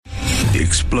The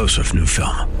explosive new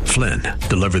film, Flynn,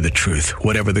 deliver the truth,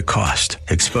 whatever the cost,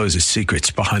 exposes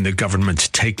secrets behind the government's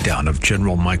takedown of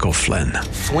General Michael Flynn.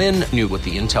 Flynn knew what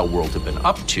the intel world had been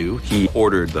up to. He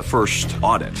ordered the first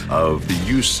audit of the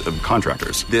use of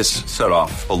contractors. This set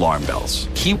off alarm bells.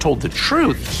 He told the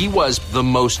truth. He was the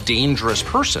most dangerous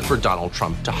person for Donald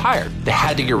Trump to hire. They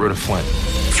had to get rid of Flynn.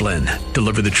 Flynn,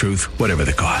 deliver the truth, whatever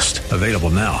the cost. Available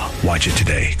now. Watch it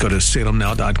today. Go to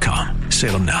salemnow.com.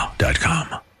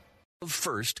 salemnow.com.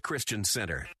 First Christian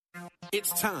Center.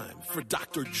 It's time for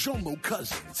Dr. Jomo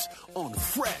Cousins on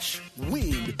Fresh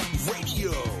Wind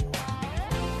Radio.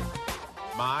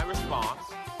 My response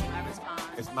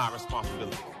is my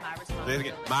responsibility. Say it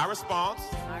again. My response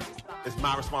is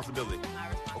my responsibility.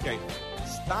 Okay,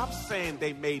 stop saying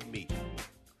they made me.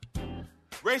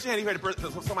 Raise your hand if you heard the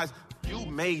person. Somebody says, you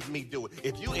made me do it.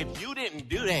 If you didn't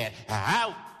do that,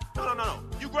 how? No.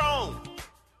 You grown.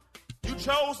 You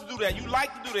chose to do that. You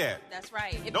like to do that. That's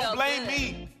right. Don't blame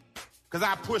me because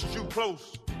I pushed you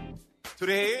close to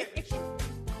the edge.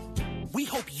 We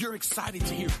hope you're excited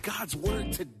to hear God's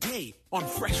word today on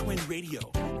Fresh Wind Radio.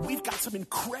 We've got some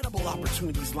incredible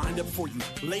opportunities lined up for you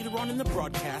later on in the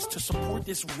broadcast to support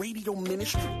this radio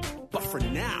ministry. But for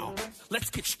now,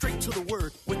 let's get straight to the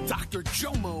word with Dr.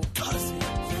 Jomo Cousins.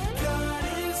 God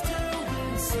is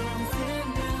doing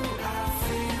something new. I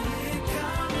feel it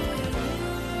coming.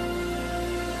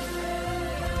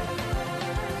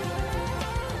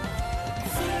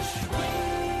 Fresh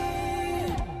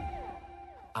Wind.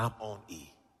 I'm on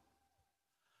E.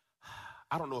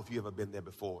 I don't know if you've ever been there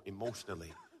before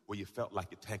emotionally where you felt like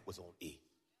your tank was on E.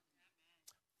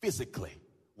 Physically,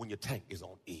 when your tank is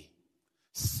on E.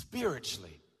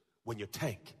 Spiritually, when your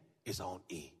tank is on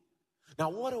E. Now,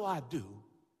 what do I do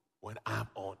when I'm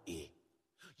on E?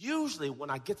 Usually, when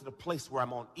I get to the place where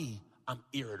I'm on E, I'm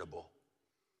irritable.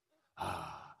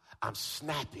 I'm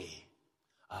snappy.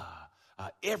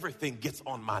 Everything gets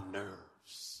on my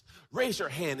nerves. Raise your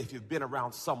hand if you've been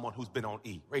around someone who's been on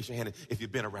E. Raise your hand if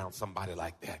you've been around somebody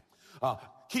like that.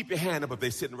 Keep your hand up if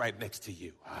they're sitting right next to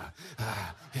you.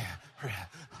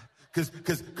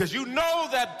 Because you know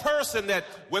that person that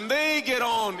when they get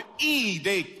on E,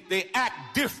 they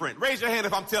act different. Raise your hand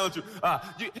if I'm telling you.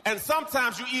 And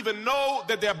sometimes you even know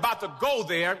that they're about to go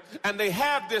there, and they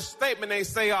have this statement. They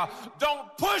say,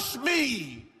 don't push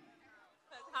me.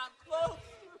 I'm close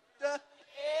to the edge.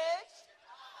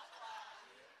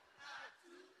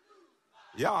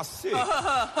 Y'all sick. Boy,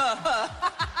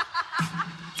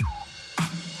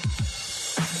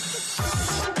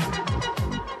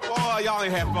 y'all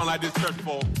ain't had fun like this church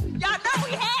before. Y'all know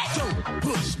we had. Don't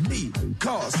push me,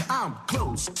 cause I'm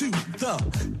close to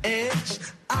the edge.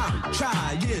 I'm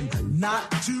trying not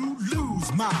to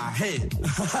lose my head.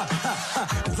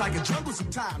 It's like a jungle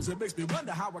sometimes. It makes me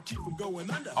wonder how I keep from going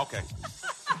under. Okay.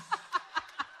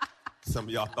 Some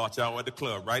of y'all thought y'all were at the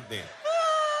club right then.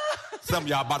 Some of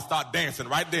y'all about to start dancing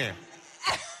right then.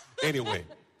 Anyway.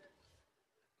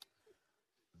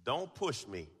 Don't push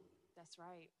me. That's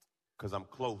right. Because I'm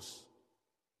close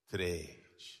to the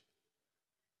edge.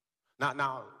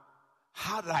 Now,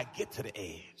 how did I get to the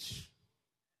edge?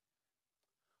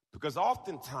 Because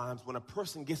oftentimes when a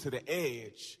person gets to the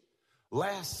edge,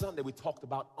 last Sunday we talked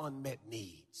about unmet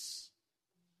needs.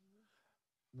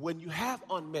 When you have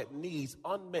unmet needs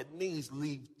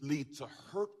lead to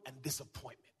hurt and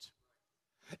disappointment.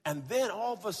 And then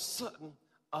all of a sudden,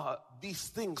 these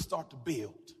things start to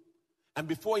build. And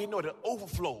before you know it, it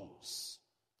overflows.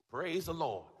 Praise the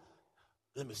Lord.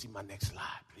 Let me see my next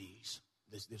slide, please.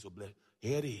 This will bless.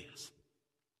 Here it is.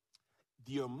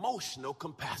 The emotional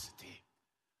capacity.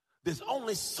 There's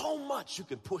only so much you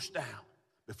can push down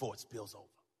before it spills over.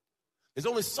 There's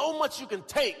only so much you can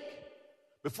take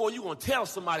before you're going to tell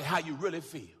somebody how you really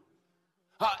feel.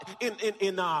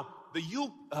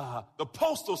 The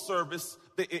postal service,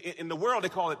 in the world they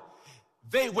call it,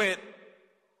 they went.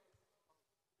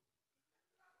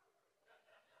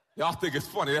 Y'all think it's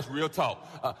funny, that's real talk.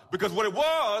 Because what it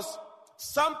was,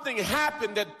 something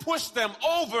happened that pushed them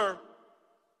over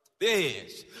the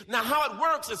edge. Now how it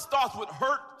works, it starts with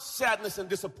hurt, sadness, and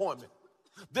disappointment.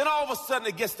 Then all of a sudden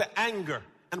it gets to anger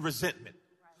and resentment.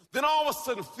 Then all of a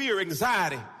sudden fear,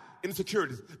 anxiety,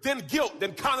 insecurities. Then guilt,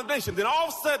 then condemnation. Then all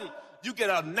of a sudden you get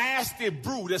a nasty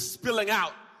brew that's spilling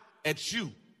out at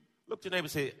you. Look to your neighbor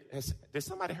and say, did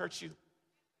somebody hurt you?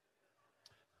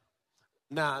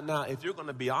 Now, if you're going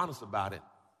to be honest about it,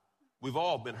 we've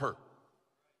all been hurt.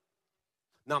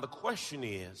 Now, the question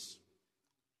is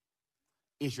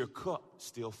your cup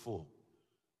still full?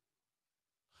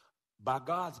 By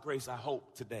God's grace, I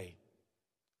hope today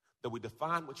that we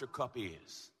define what your cup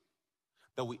is,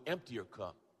 that we empty your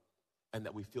cup, and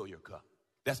that we fill your cup.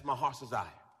 That's my heart's desire.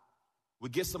 We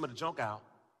get some of the junk out,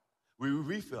 we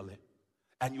refill it,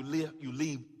 and you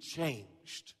leave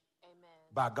changed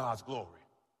by God's glory.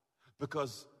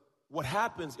 Because what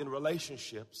happens in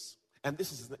relationships, and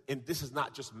this is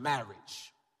not just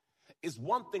marriage, is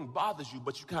one thing bothers you,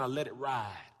 but you kind of let it ride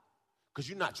because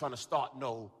you're not trying to start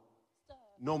no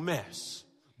mess.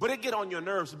 But it get on your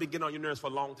nerves. It's been getting on your nerves for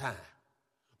a long time.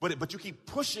 But you keep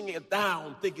pushing it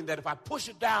down, thinking that if I push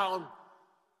it down,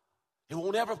 it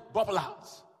won't ever bubble out.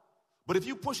 But if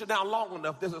you push it down long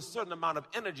enough, there's a certain amount of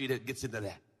energy that gets into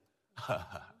that.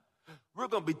 We're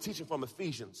going to be teaching from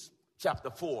Ephesians chapter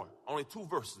 4, only 2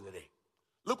 verses today.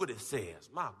 Look what it says.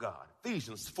 My God,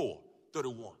 Ephesians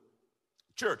 4:31.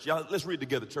 Church, y'all, let's read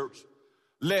together, church.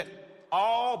 Let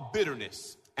all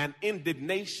bitterness and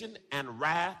indignation and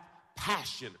wrath,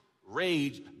 passion,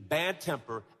 rage, bad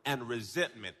temper, and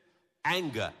resentment,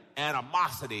 anger,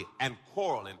 animosity, and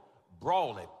quarreling,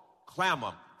 brawling,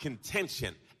 clamor,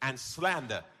 contention, and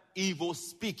slander, evil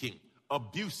speaking,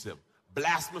 abusive,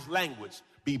 blasphemous language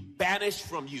be banished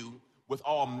from you with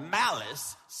all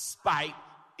malice, spite,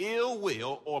 ill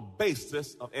will, or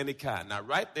baseness of any kind. Now,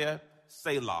 right there,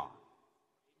 Selah.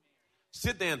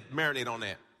 Sit there and marinate on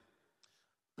that.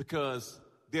 Because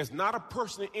there's not a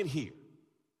person in here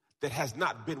that has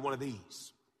not been one of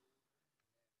these.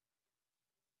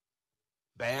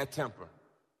 Bad temper.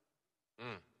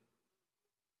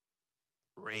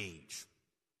 Rage.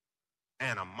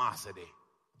 Animosity.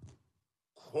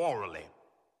 Quarreling.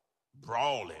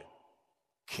 Brawling.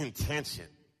 Contention.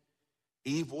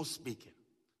 Evil speaking.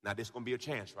 Now, this is going to be a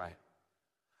chance, right?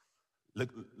 Look,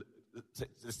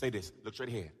 let's say this. Look straight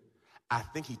ahead. I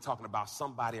think he's talking about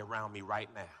somebody around me right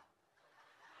now.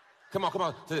 Come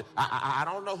on. I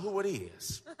don't know who it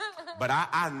is, but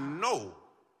I know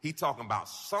he's talking about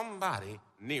somebody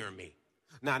near me.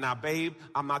 Now, babe,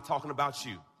 I'm not talking about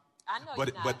you. I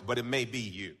know but it may be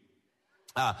you.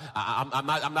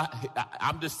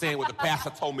 I'm just saying what the pastor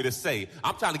told me to say.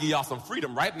 I'm trying to give y'all some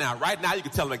freedom right now. Right now, you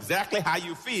can tell them exactly how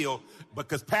you feel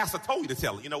because pastor told you to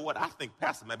tell them. You know what? I think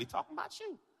pastor may be talking about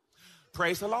you.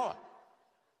 Praise the Lord.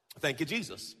 Thank you,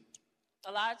 Jesus.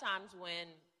 A lot of times when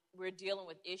we're dealing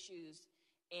with issues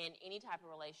in any type of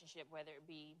relationship, whether it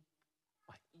be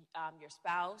your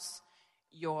spouse,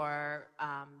 your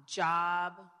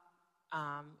job,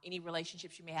 any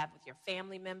relationships you may have with your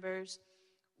family members,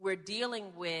 we're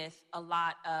dealing with a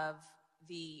lot of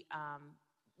the,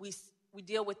 we don't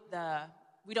deal with the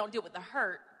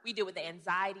hurt, we deal with the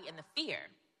anxiety and the fear.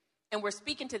 And we're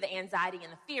speaking to the anxiety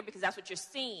and the fear because that's what you're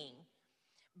seeing.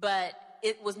 But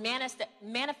it was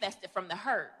manifested from the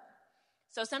hurt.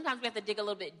 So sometimes we have to dig a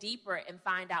little bit deeper and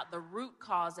find out the root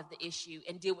cause of the issue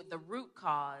and deal with the root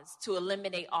cause to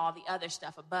eliminate all the other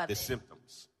stuff above the it.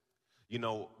 Symptoms. You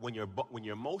know, when your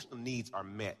emotional needs are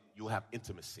met, you'll have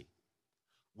intimacy.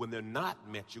 When they're not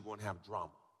met, you're going to have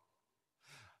drama.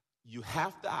 You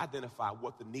have to identify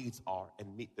what the needs are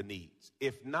and meet the needs.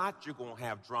 If not, you're going to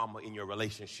have drama in your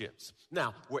relationships.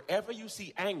 Now, wherever you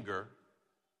see anger,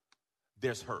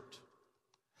 there's hurt.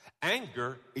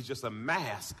 Anger is just a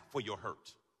mask for your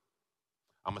hurt.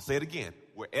 I'm going to say it again.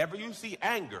 Wherever you see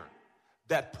anger,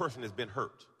 that person has been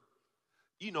hurt.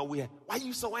 You know, why are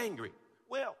you so angry?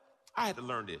 Well, I had to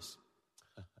learn this.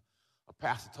 A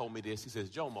pastor told me this. He says,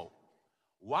 Jomo,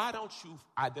 why don't you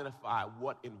identify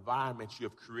what environment you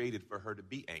have created for her to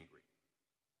be angry?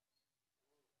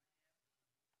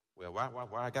 Well, why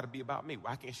I got to be about me?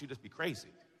 Why can't she just be crazy?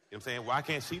 You know what I'm saying? Why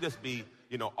can't she just be,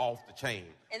 off the chain?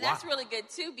 And that's really good,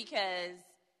 too, because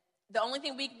the only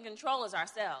thing we can control is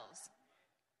ourselves.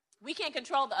 We can't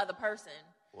control the other person.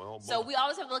 So we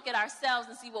always have to look at ourselves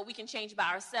and see what we can change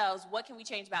about ourselves. What can we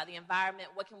change about the environment?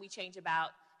 What can we change about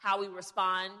how we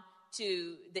respond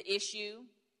to the issue?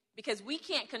 Because we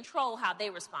can't control how they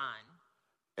respond.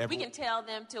 We can tell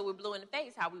them till we're blue in the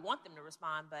face how we want them to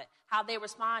respond, but how they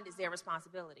respond is their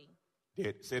responsibility.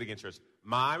 Say it again, church.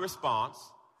 My response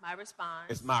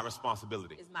is my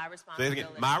responsibility. Is my responsibility. Say it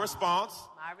again. My response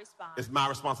is my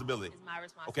responsibility.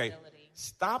 Okay.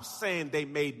 Stop saying they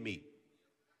made me.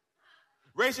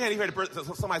 Raise your hand. You heard the person.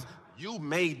 Somebody says, you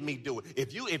made me do it.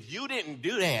 If you didn't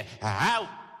do that,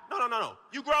 no.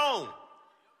 You grown.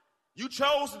 You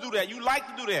chose to do that. You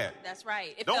like to do that. That's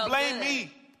right. Don't blame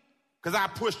me because I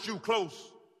pushed you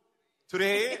close to the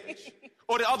edge.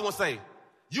 Or the other one say,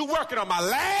 you working on my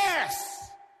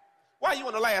last. Why are you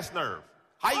on the last nerve?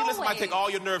 How you let somebody take all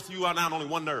your nerves so you are now on only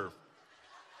one nerve?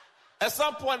 At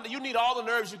some point, you need all the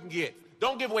nerves you can get.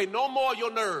 Don't give away no more of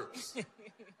your nerves.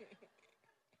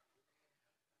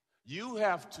 You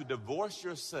have to divorce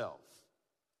yourself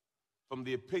from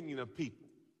the opinion of people.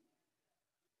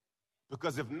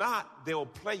 Because if not, they'll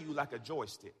play you like a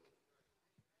joystick.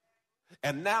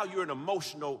 And now you're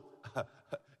emotionally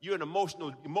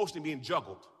being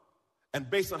juggled. And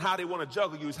based on how they want to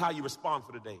juggle you is how you respond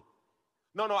for the day.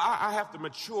 No, I have to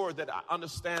mature that I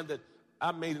understand that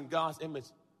I'm made in God's image.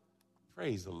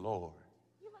 Praise the Lord.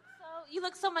 You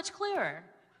look so much clearer.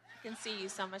 I can see you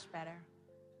so much better.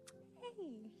 Hey.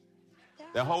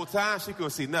 The whole time she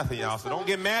couldn't see nothing, y'all. So don't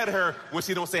get mad at her when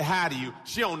she don't say hi to you.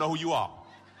 She don't know who you are.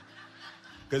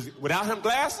 Because without her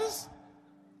glasses.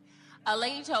 A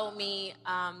lady told me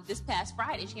this past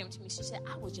Friday, she came to me, she said,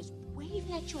 I was just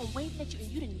waving at you, and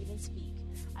you didn't even speak.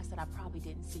 I said, I probably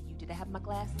didn't see you. Did I have my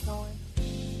glasses on?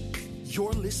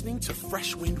 You're listening to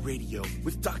Fresh Wind Radio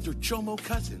with Dr. Jomo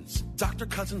Cousins. Dr.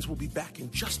 Cousins will be back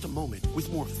in just a moment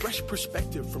with more fresh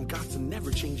perspective from God's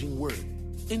never-changing word.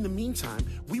 In the meantime,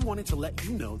 we wanted to let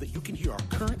you know that you can hear our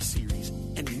current series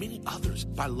and many others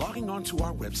by logging on to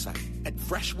our website at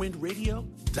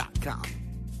freshwindradio.com.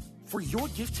 For your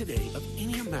gift today of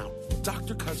any amount,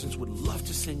 Dr. Cousins would love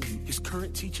to send you his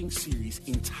current teaching series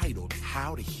entitled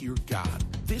How to Hear God.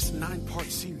 This 9-part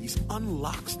series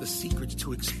unlocks the secrets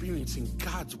to experiencing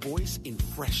God's voice in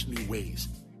fresh new ways.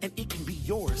 And it can be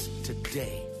yours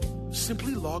today.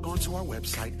 Simply log on to our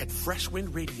website at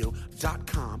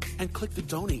freshwindradio.com and click the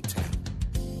Donate tab.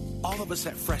 All of us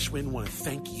at Freshwind want to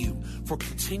thank you for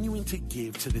continuing to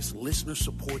give to this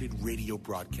listener-supported radio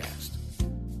broadcast.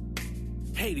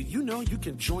 Hey, did you know you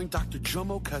can join Dr.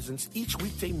 Jomo Cousins each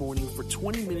weekday morning for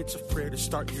 20 minutes of prayer to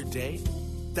start your day?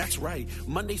 That's right.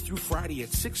 Monday through Friday at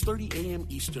 6:30 a.m.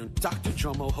 Eastern, Dr.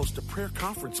 Jomo hosts a prayer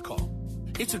conference call.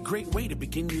 It's a great way to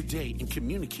begin your day in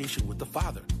communication with the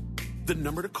Father. The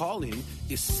number to call in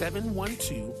is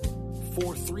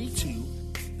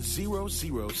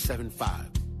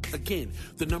 712-432-0075. Again,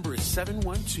 the number is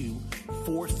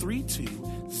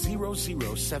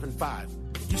 712-432-0075.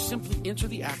 You simply enter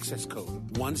the access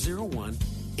code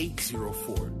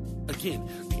 101804. Again,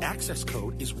 the access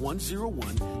code is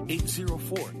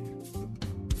 101804.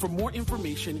 For more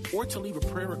information or to leave a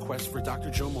prayer request for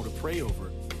Dr. Jomo to pray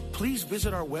over, please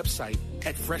visit our website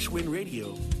at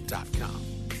freshwindradio.com.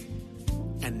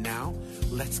 And now,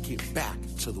 let's get back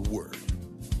to the Word.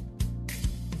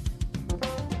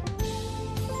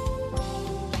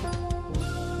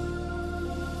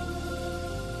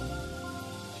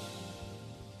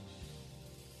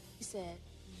 Said,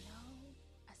 no.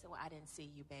 I said, well, I didn't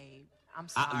see you, babe. I'm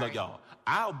sorry. Look, y'all,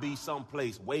 I'll be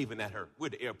someplace waving at her. We're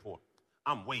at the airport.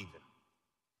 I'm waving.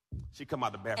 She come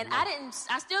out the bathroom. And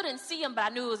I still didn't see him, but I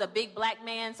knew it was a big black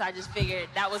man, so I just figured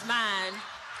that was mine.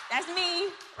 That's me,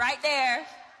 right there.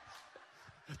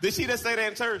 Did she just say that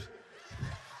in church?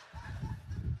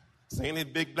 Saying this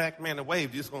big black man to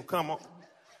wave, just gonna come on.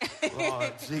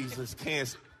 Lord Jesus,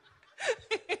 cancer.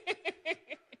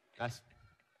 That's...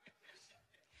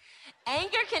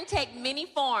 Anger can take many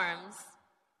forms.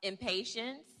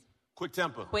 Impatience. Quick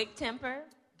temper.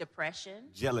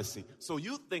 Depression. Jealousy. So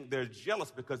you think they're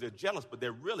jealous because they're jealous, but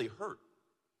they're really hurt.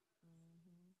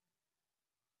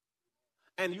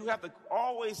 Mm-hmm. And you have to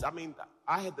always,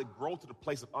 I had to grow to the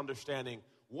place of understanding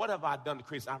what have I done to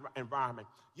create an environment.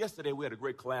 Yesterday we had a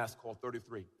great class called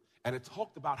 33, and it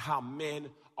talked about how men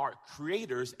are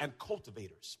creators and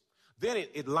cultivators. Then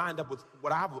it lined up with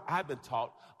what I've been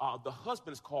taught. The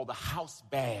husband is called the house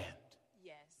band.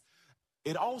 Yes.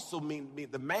 It also means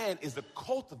the man is the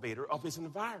cultivator of his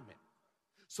environment.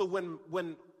 So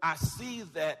when I see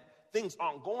that things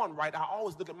aren't going right, I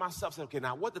always look at myself and say, okay,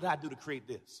 now what did I do to create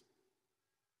this?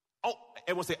 Oh,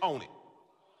 everyone say own it.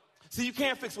 See, you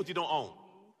can't fix what you don't own.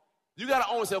 You got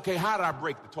to own and say, okay, how did I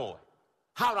break the toy?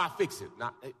 How did I fix it?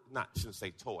 Not shouldn't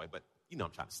say toy, but you know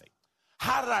what I'm trying to say.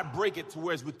 How did I break it to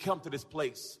where we come to this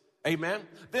place? Amen.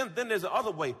 Then there's the other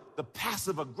way, the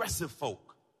passive-aggressive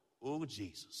folk. Oh,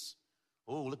 Jesus.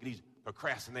 Oh, look at these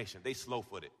procrastination. They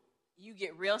slow-footed. You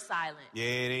get real silent. Yeah,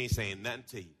 they ain't saying nothing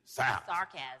to you. Silence.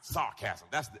 Sarcasm.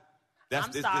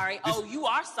 I'm sorry. You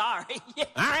are sorry.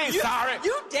 I ain't sorry.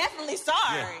 You definitely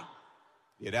sorry.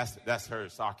 Yeah, that's her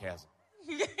sarcasm.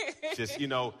 Just,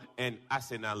 and I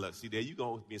say, now look, see, there you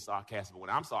go with being sarcastic. But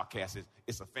when I'm sarcastic,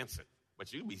 it's offensive.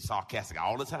 But you be sarcastic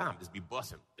all the time. Just be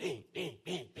busting. Bang, bang,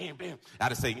 bang, bang, bang. I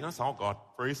just say, it's all God.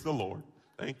 Praise the Lord.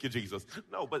 Thank you, Jesus.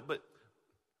 No, but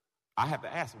I have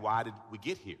to ask, why did we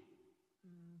get here?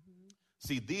 Mm-hmm.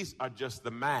 See, these are just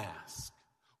the mask.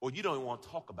 Or you don't even want to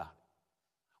talk about it.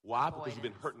 Why? Because you've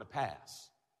been hurt in the past.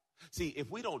 See,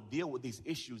 if we don't deal with these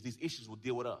issues will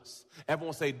deal with us.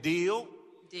 Everyone say, deal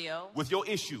with your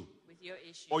issue.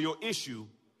 Or your issue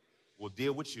will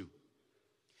deal with you.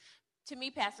 To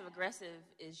me, passive-aggressive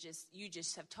is you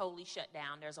just have totally shut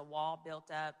down. There's a wall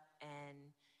built up, and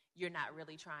you're not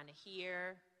really trying to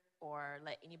hear or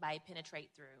let anybody penetrate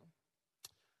through.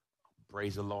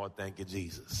 Praise the Lord. Thank you,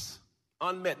 Jesus.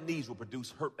 Unmet needs will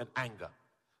produce hurt and anger.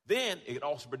 Then it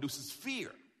also produces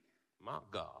fear. My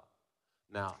God.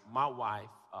 Now, my wife,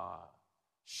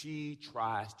 she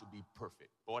tries to be perfect.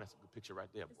 Boy, that's a good picture right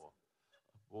there, boy.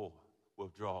 Boy,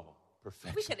 withdrawal,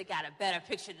 perfection. We could have got a better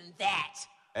picture than that.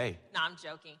 Hey. No, I'm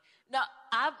joking. No,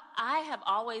 I have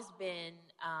always been,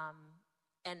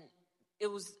 and it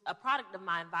was a product of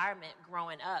my environment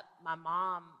growing up. My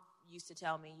mom used to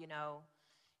tell me, you know,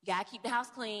 you got to keep the house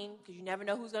clean because you never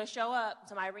know who's going to show up.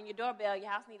 Somebody ring your doorbell, your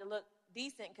house need to look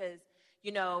decent because,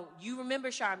 you know, you remember,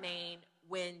 Charmaine,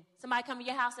 when somebody come to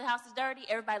your house, the house is dirty,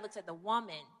 everybody looks at the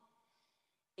woman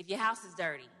if your house is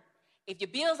dirty. If your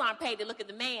bills aren't paid, they look at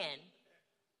the man,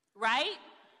 right?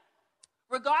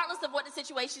 Regardless of what the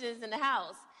situation is in the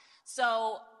house.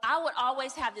 So I would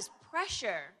always have this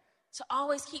pressure to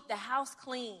always keep the house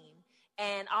clean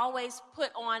and always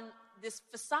put on this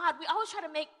facade. We always try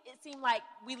to make it seem like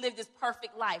we live this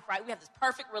perfect life, right? We have this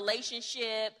perfect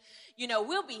relationship. You know,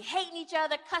 we'll be hating each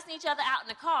other, cussing each other out in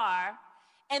the car,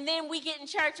 and then we get in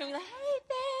church and we're like, hey,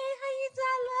 babe, how you doing?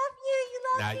 I love you. You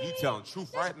love me. Now, you telling the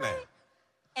truth right now.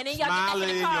 And then y'all Smiling get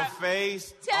back in the car. your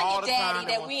face Tell all your the daddy time.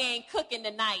 that we ain't cooking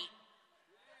tonight.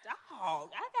 Dog,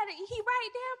 he right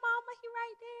there, mama. He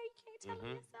right there. You can't tell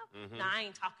him yourself. No, I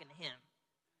ain't talking to him.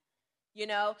 You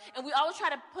know? And we always try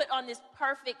to put on this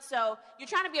perfect, so you're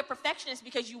trying to be a perfectionist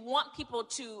because you want people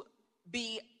to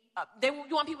be,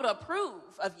 you want people to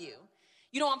approve of you.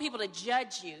 You don't want people to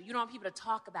judge you. You don't want people to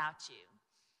talk about you.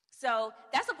 So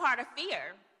that's a part of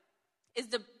fear, is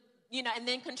and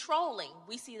then controlling.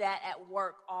 We see that at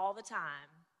work all the time.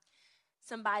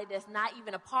 Somebody that's not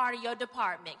even a part of your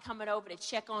department coming over to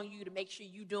check on you to make sure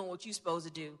you're doing what you're supposed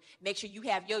to do. Make sure you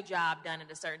have your job done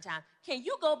at a certain time. Can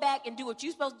you go back and do what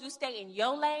you're supposed to do, stay in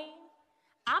your lane?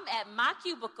 I'm at my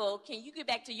cubicle. Can you get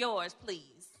back to yours,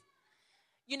 please?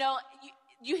 You know,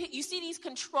 you see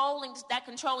that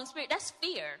controlling spirit. That's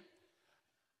fear.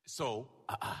 So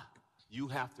you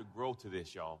have to grow to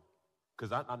this, y'all.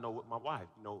 Because I know with my wife,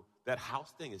 you know, that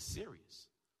house thing is serious.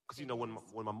 Because, you know,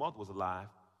 when my mother was alive,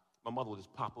 my mother would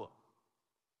just pop up,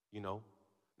 you know.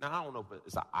 Now, I don't know if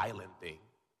it's an island thing.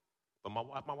 But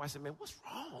my wife said, man, what's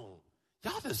wrong?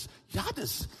 Y'all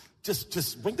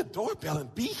just ring the doorbell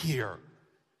and be here.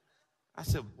 I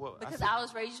said, well. Because I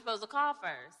was raised, you're supposed to call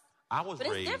first. I was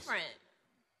raised. But it's different.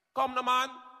 Come, no man.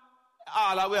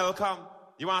 Allah welcome.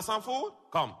 You want some food?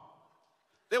 Come.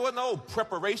 There was no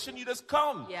preparation. You just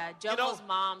come. Yeah, Jomo's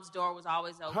mom's door was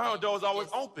always open. Her door was always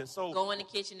open. So go in the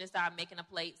kitchen and start making a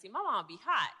plate. See, my mom be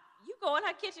hot. You go in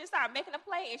her kitchen and start making a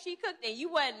plate, and she cooked, and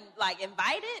you wasn't, like,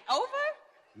 invited over?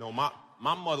 No, my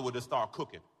mother would just start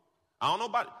cooking. I don't know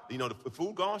about it. You know, the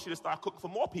food gone, she just start cooking for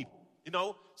more people. You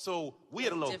know? So we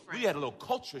had a little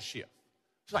culture shift.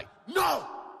 She's like, no!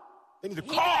 They need to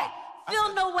call. Like,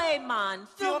 feel no way, man.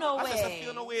 Feel no way. I said,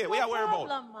 feel no way. We got worried about it.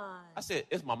 Man? I said,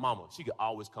 it's my mama. She could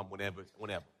always come whenever.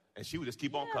 And she would just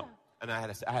keep on coming. And I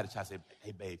had to try to say,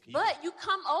 hey, babe, can you? But you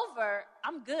come over,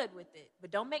 I'm good with it.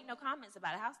 But don't make no comments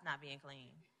about a house not being clean.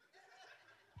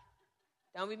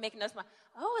 Don't be making us,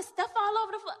 it's stuff all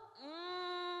over the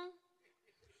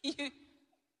floor.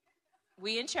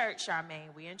 We in church,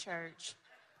 Charmaine. We in church.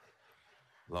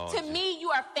 Lord, to me,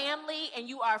 you are family and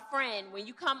you are a friend. When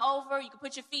you come over, you can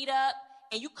put your feet up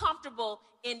and you comfortable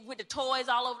with the toys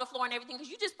all over the floor and everything because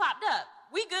you just popped up.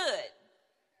 We good.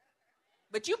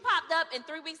 But you popped up and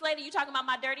 3 weeks later you talking about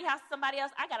my dirty house to somebody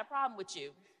else, I got a problem with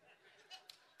you.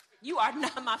 You are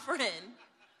not my friend.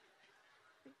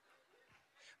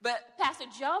 But Pastor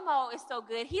Jomo is so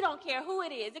good. He don't care who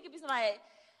it is. It could be somebody,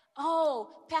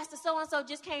 Pastor so-and-so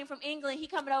just came from England. He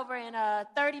coming over in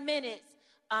 30 minutes.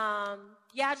 I'll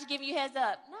just give you a heads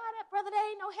up. No, that brother, that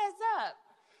ain't no heads up.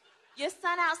 Your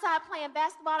son outside playing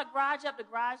basketball, the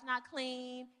garage not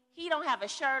clean. He don't have a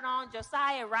shirt on.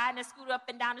 Josiah riding a scooter up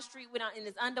and down the street in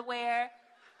his underwear.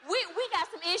 We got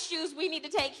some issues we need to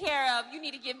take care of. You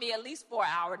need to give me at least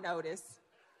 4-hour notice.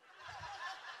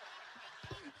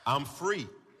 I'm free.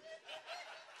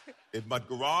 If my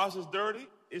garage is dirty,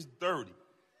 it's dirty.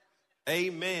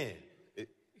 Amen.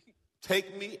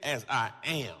 Take me as I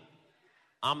am.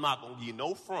 I'm not going to give you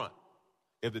no front.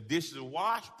 If the dishes are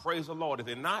washed, praise the Lord. If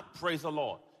they're not, praise the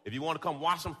Lord. If you want to come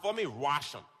wash them for me,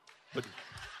 wash them. But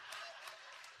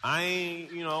I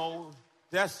ain't,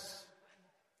 that's,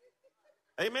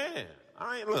 amen.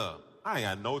 I ain't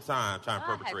got no time trying to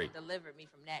perpetrate. God hasn't delivered me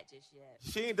from that just yet.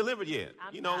 She ain't delivered yet.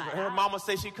 Her mama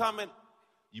say she coming.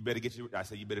 You better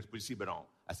you better put your seatbelt on.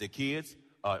 I said, kids,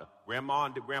 grandma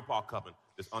and grandpa coming.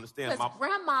 Just understand. Because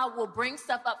grandma will bring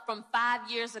stuff up from 5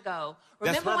 years ago.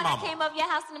 That's Remember her when mama. I came over your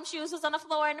house and them shoes was on the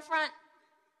floor in the front?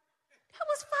 That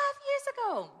was 5 years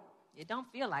ago. It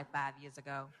don't feel like 5 years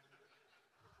ago.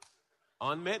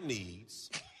 Unmet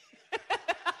needs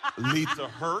lead to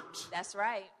hurt, That's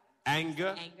right.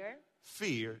 anger, Anger.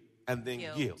 fear, and then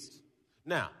guilt.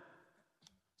 Now,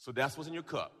 so that's what's in your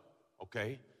cup,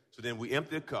 okay? So then we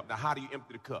empty the cup. Now, how do you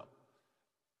empty the cup?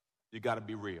 You got to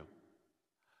be real.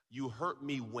 You hurt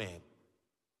me when?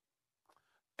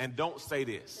 And don't say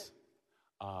this.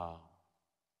 I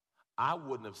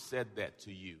wouldn't have said that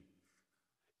to you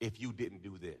if you didn't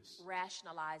do this.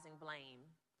 Rationalizing blame.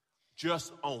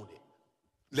 Just own it.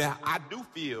 Now, I do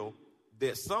feel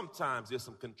that sometimes there's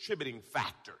some contributing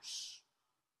factors.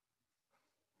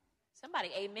 Somebody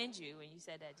amened you when you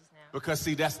said that just now. Because,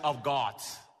 see, that's of God.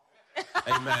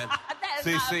 Amen. That is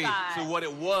not of God. So what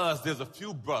it was, there's a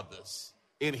few brothers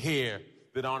in here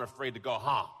that aren't afraid to go,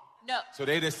 No. So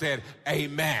they just said,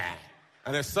 amen.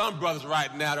 And there's some brothers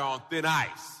right now that are on thin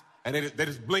ice. And they're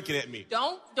just blinking at me.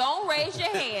 Don't raise your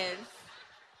hand.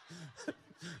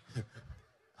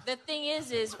 The thing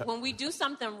is when we do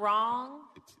something wrong,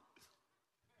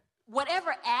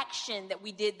 whatever action that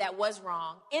we did that was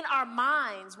wrong, in our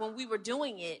minds when we were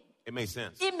doing it, it made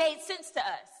sense. It made sense to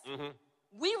us. Mm-hmm.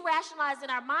 We rationalized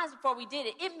in our minds before we did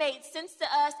it. It made sense to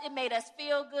us. It made us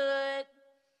feel good.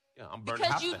 Yeah, I'm burning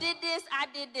because house you down. did this, I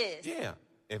did this. Yeah.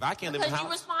 If I can't live in Because the you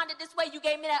house. responded this way, you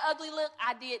gave me that ugly look,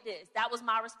 I did this. That was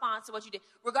my response to what you did.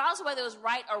 Regardless of whether it was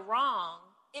right or wrong,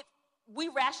 we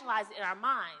rationalize it in our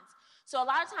minds. So a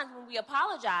lot of times when we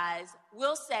apologize,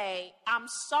 we'll say, I'm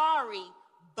sorry,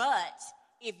 but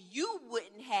if you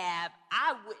wouldn't have,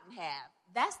 I wouldn't have.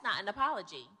 That's not an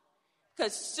apology.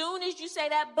 Because soon as you say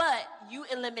that but, you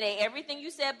eliminate everything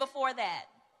you said before that.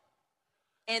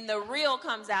 And the real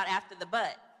comes out after the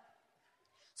but.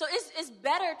 So it's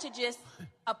better to just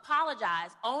apologize,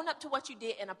 own up to what you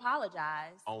did and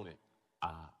apologize. Own it.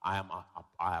 I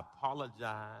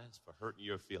apologize for hurting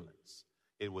your feelings.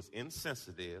 It was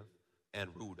insensitive and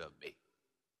rude of me.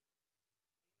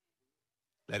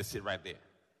 Let it sit right there.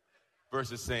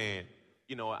 Versus saying,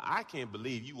 you know, I can't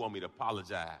believe you want me to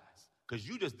apologize because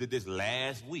you just did this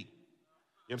last week. You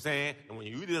know what I'm saying? And when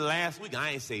you did it last week,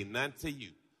 I ain't say nothing to you.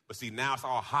 But see, now it's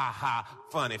all ha,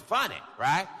 funny,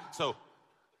 right? So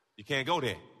you can't go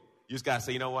there. You just got to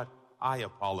say, you know what? I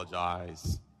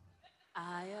apologize.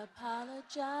 I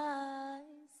apologize.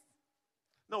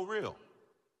 No, real.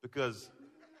 Because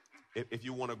if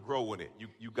you want to grow in it,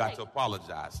 you got to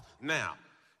apologize. Now,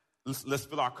 let's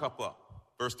fill our cup up.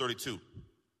 Verse 32.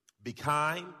 Be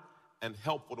kind and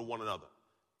helpful to one another.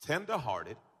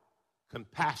 Tender-hearted,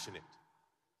 compassionate.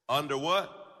 Under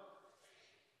what?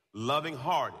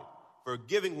 Loving-hearted.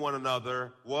 Forgiving one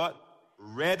another, what?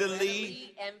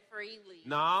 Readily and freely.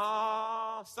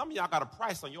 Nah, some of y'all got a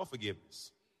price on your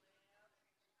forgiveness.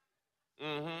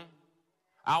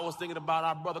 I was thinking about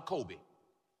our brother Kobe.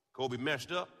 Kobe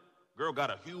messed up. Girl got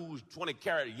a huge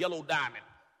 20-carat yellow diamond.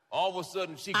 All of a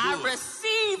sudden, she grew I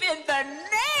receive in the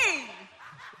name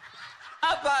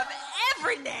above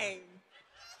every name.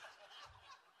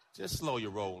 Just slow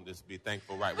your roll and just be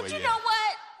thankful right but where you you're know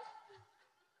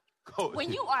at. what?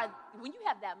 When you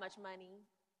have that much money,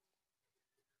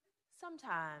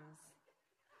 sometimes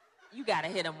you got to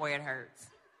hit them where it hurts.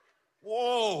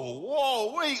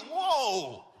 Whoa.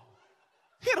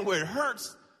 Hit him where it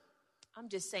hurts. I'm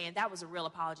just saying that was a real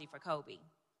apology for Kobe.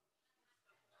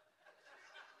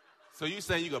 So you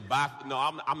saying you could buy? No,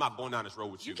 I'm not going down this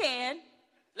road with you. You can.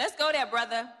 Let's go there,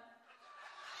 brother.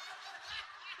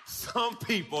 Some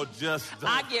people just don't.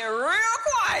 I get real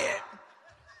quiet.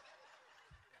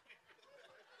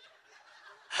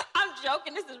 I'm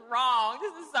joking. This is wrong.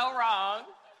 This is so wrong.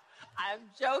 I'm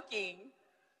joking.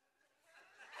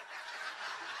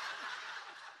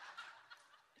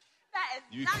 That is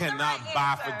You not cannot the right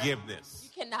buy answer. forgiveness.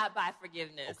 You cannot buy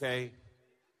forgiveness. Okay?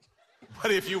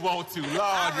 But if you want to, Lord.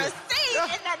 I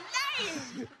receive in the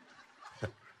name.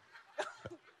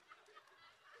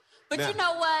 But Now, you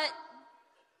know what?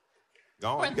 Go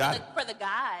on, you got it. For the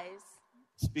guys,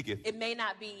 Speak it. it may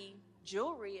not be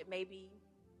jewelry. It may be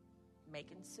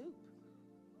making soup.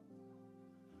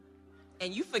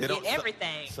 And you forget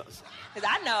everything. Because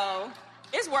I know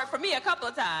it's worked for me a couple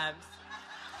of times.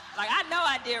 Like, I know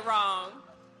I did wrong.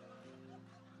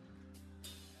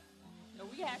 And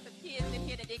we had some kids in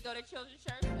here that didn't go to children's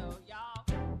church, so y'all.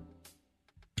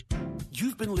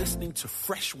 You've been listening to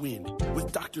Fresh Wind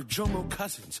with Dr. Jomo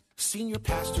Cousins, Senior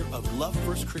Pastor of Love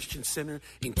First Christian Center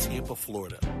in Tampa,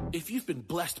 Florida. If you've been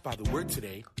blessed by the word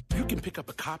today, you can pick up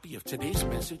a copy of today's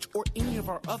message or any of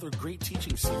our other great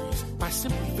teaching series by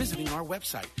simply visiting our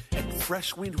website at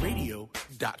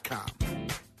freshwindradio.com.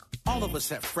 All of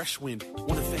us at Fresh Wind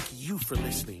want to thank you for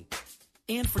listening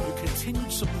and for your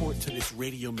continued support to this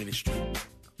radio ministry.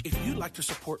 If you'd like to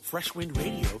support Fresh Wind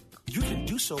Radio, you can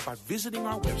do so by visiting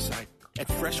our website at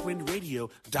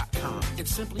freshwindradio.com and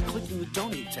simply clicking the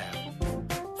Donate tab.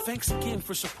 Thanks again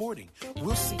for supporting.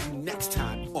 We'll see you next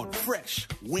time on Fresh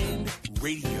Wind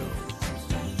Radio.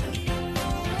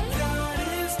 God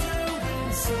is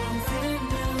doing something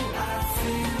new. I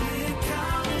feel it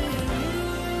coming.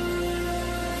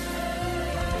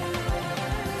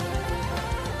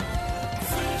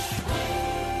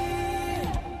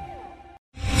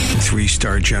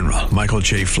 Three-star General Michael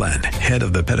J. Flynn, head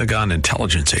of the Pentagon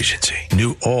Intelligence Agency,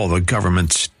 knew all the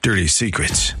government's dirty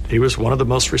secrets. He was one of the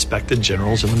most respected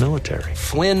generals in the military.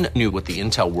 Flynn knew what the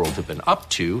intel world had been up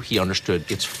to. He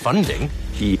understood its funding.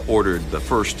 He ordered the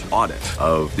first audit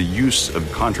of the use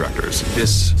of contractors.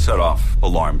 This set off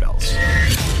alarm bells.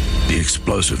 The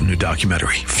explosive new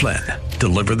documentary, Flynn,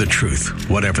 Deliver the Truth,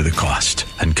 Whatever the Cost,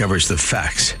 uncovers the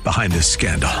facts behind this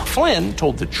scandal. Flynn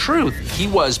told the truth. He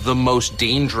was the most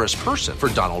dangerous person for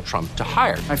Donald Trump to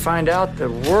hire. I find out the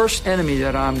worst enemy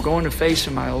that I'm going to face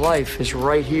in my life is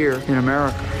right here in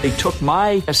America. They took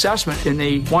my assessment and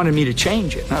they wanted me to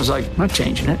change it. And I was like, I'm not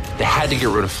changing it. They had to get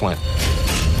rid of Flynn.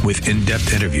 With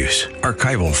in-depth interviews,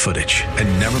 archival footage,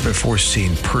 and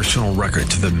never-before-seen personal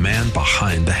records of the man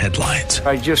behind the headlines.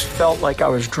 I just felt like I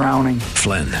was drowning.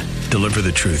 Flynn, Deliver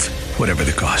the Truth, Whatever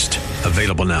the Cost.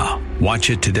 Available now.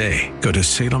 Watch it today. Go to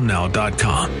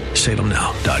salemnow.com.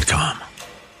 salemnow.com.